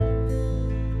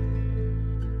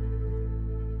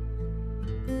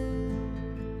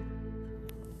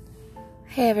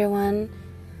Hey everyone,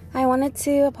 I wanted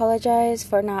to apologize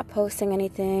for not posting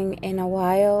anything in a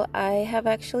while. I have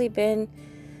actually been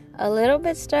a little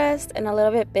bit stressed and a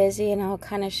little bit busy, and I'll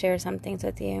kind of share some things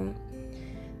with you.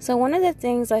 So one of the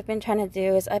things I've been trying to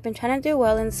do is I've been trying to do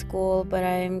well in school, but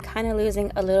I'm kind of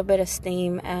losing a little bit of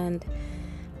steam, and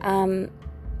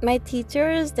my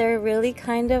teachers, they're really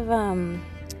kind of,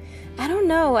 I don't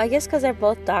know, I guess because they're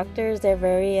both doctors, they're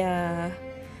very,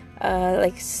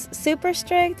 super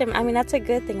strict. I mean, that's a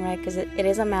good thing, right? Because it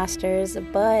is a master's,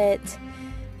 but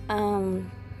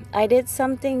I did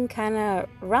something kind of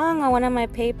wrong on one of my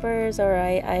papers, or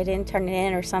I didn't turn it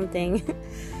in or something.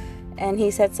 And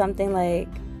he said something like,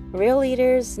 real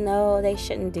leaders know they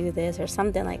shouldn't do this, or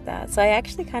something like that. So I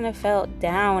actually kind of felt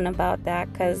down about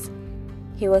that, because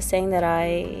he was saying that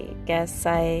I guess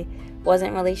I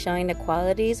wasn't really showing the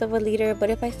qualities of a leader. But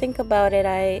if I think about it,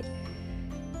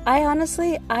 I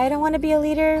honestly, I don't want to be a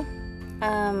leader,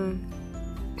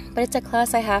 but it's a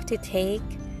class I have to take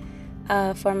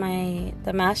for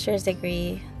the master's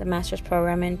degree, the master's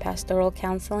program in pastoral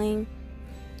counseling.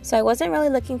 So I wasn't really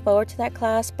looking forward to that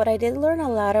class, but I did learn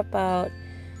a lot about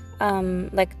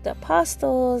the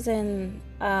apostles and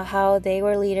how they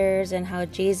were leaders and how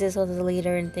Jesus was a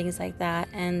leader and things like that.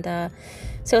 And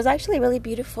so it was actually really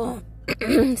beautiful.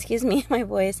 Excuse me, my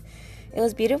voice. It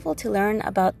was beautiful to learn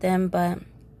about them, but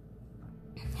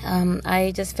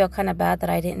I just feel kind of bad that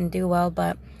I didn't do well.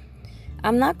 But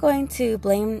I'm not going to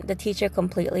blame the teacher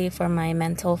completely for my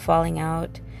mental falling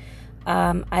out.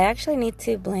 I actually need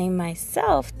to blame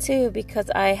myself too, because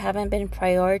I haven't been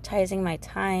prioritizing my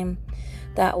time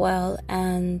that well.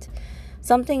 And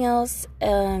something else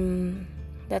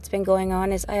that's been going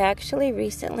on is I actually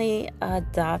recently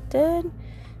adopted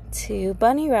 2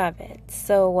 bunny rabbits.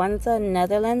 So one's a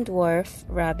Netherland dwarf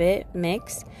rabbit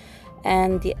mix,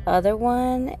 and the other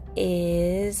one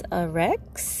is a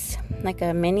Rex, like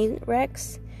a mini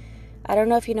Rex. I don't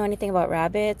know if you know anything about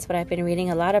rabbits, but I've been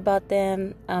reading a lot about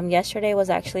them. Yesterday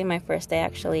was actually my first day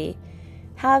actually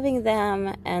having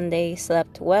them, and they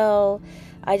slept well.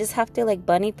 I just have to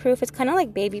bunny proof. It's kind of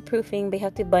like baby proofing, but you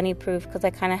have to bunny proof because I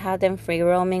kind of have them free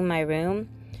roaming my room.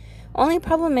 Only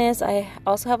problem is I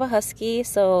also have a husky,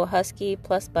 so husky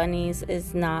plus bunnies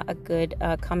is not a good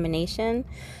combination.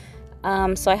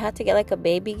 So I had to get a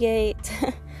baby gate.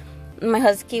 My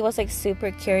husky was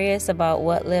super curious about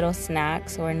what little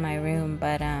snacks were in my room,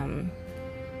 but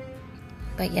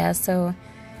yeah, so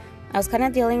I was kind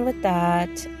of dealing with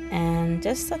that and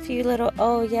just a few little,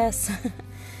 oh yes.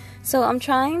 So I'm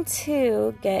trying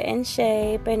to get in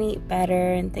shape and eat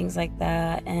better and things like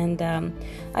that. And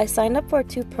I signed up for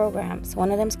 2 programs.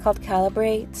 One of them's called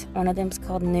Calibrate. One of them's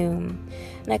called Noom.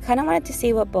 And I kind of wanted to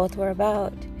see what both were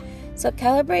about. So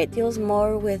Calibrate deals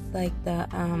more with the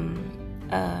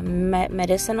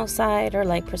medicinal side,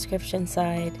 or prescription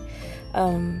side.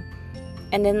 And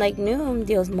then Noom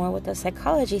deals more with the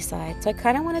psychology side. So I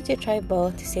kind of wanted to try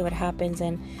both to see what happens.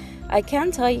 And I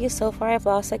can tell you so far I've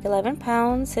lost 11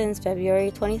 pounds since February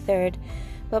 23rd.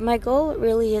 But my goal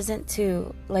really isn't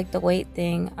to the weight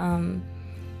thing.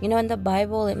 In the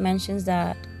Bible it mentions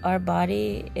that our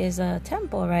body is a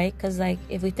temple, right? Because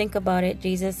if we think about it,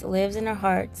 Jesus lives in our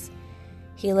hearts.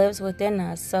 He lives within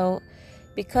us. So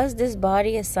because this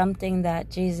body is something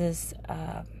that Jesus,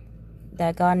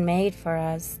 that God made for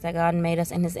us, that God made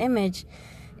us in His image,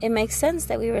 it makes sense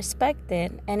that we respect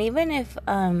it. And even if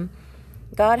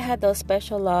God had those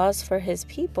special laws for His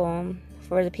people,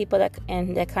 for the people that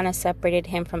kind of separated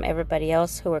Him from everybody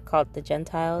else, who were called the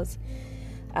Gentiles,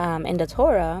 in the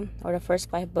Torah, or the first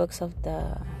 5 books of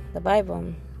the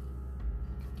Bible.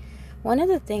 One of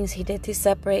the things He did to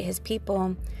separate His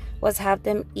people was have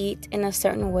them eat in a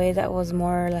certain way that was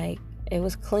more it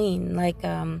was clean.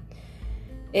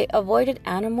 It avoided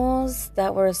animals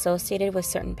that were associated with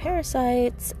certain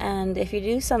parasites. And if you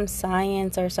do some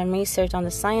science or some research on the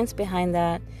science behind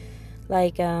that,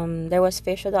 there was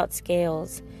fish without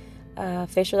scales.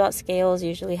 Fish without scales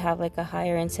usually have a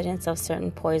higher incidence of certain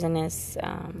poisonous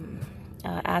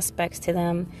aspects to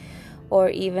them, or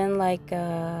even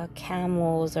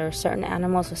camels or certain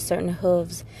animals with certain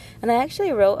hooves. And I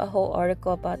actually wrote a whole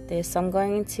article about this, so I'm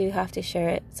going to have to share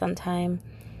it sometime.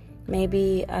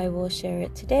 Maybe I will share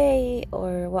it today,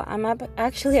 or I'm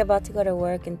actually about to go to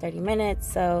work in 30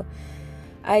 minutes, so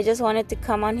I just wanted to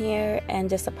come on here and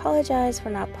just apologize for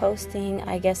not posting.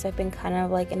 I guess I've been kind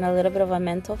of in a little bit of a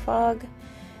mental fog.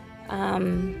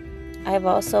 I've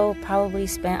also probably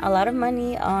spent a lot of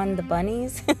money on the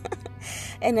bunnies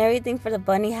and everything for the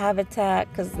bunny habitat,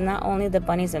 because not only the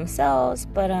bunnies themselves,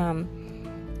 but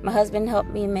my husband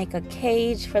helped me make a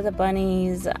cage for the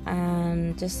bunnies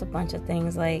and just a bunch of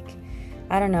things.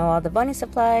 I don't know, all the bunny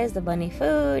supplies, the bunny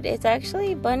food. It's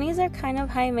actually, bunnies are kind of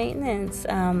high maintenance.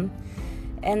 And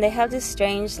they have this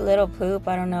strange little poop.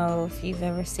 I don't know if you've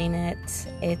ever seen it.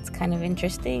 It's kind of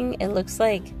interesting. It looks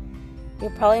like you're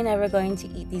probably never going to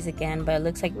eat these again, but it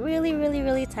looks like really, really,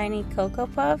 really tiny Cocoa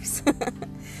Puffs.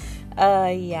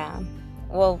 Yeah.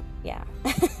 Well, yeah.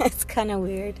 It's kind of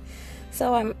weird.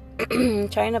 So I'm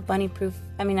trying to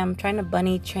I'm trying to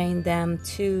bunny train them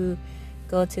to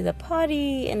go to the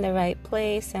potty in the right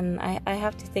place, and I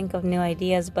have to think of new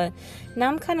ideas, but now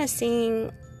I'm kind of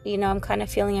seeing, I'm kind of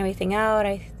feeling everything out.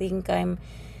 I think I'm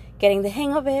getting the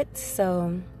hang of it.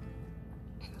 So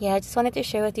yeah, I just wanted to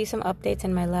share with you some updates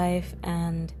in my life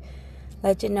and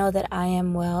let you know that I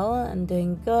am well, I'm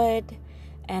doing good,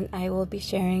 and I will be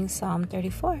sharing Psalm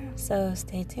 34, so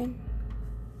stay tuned.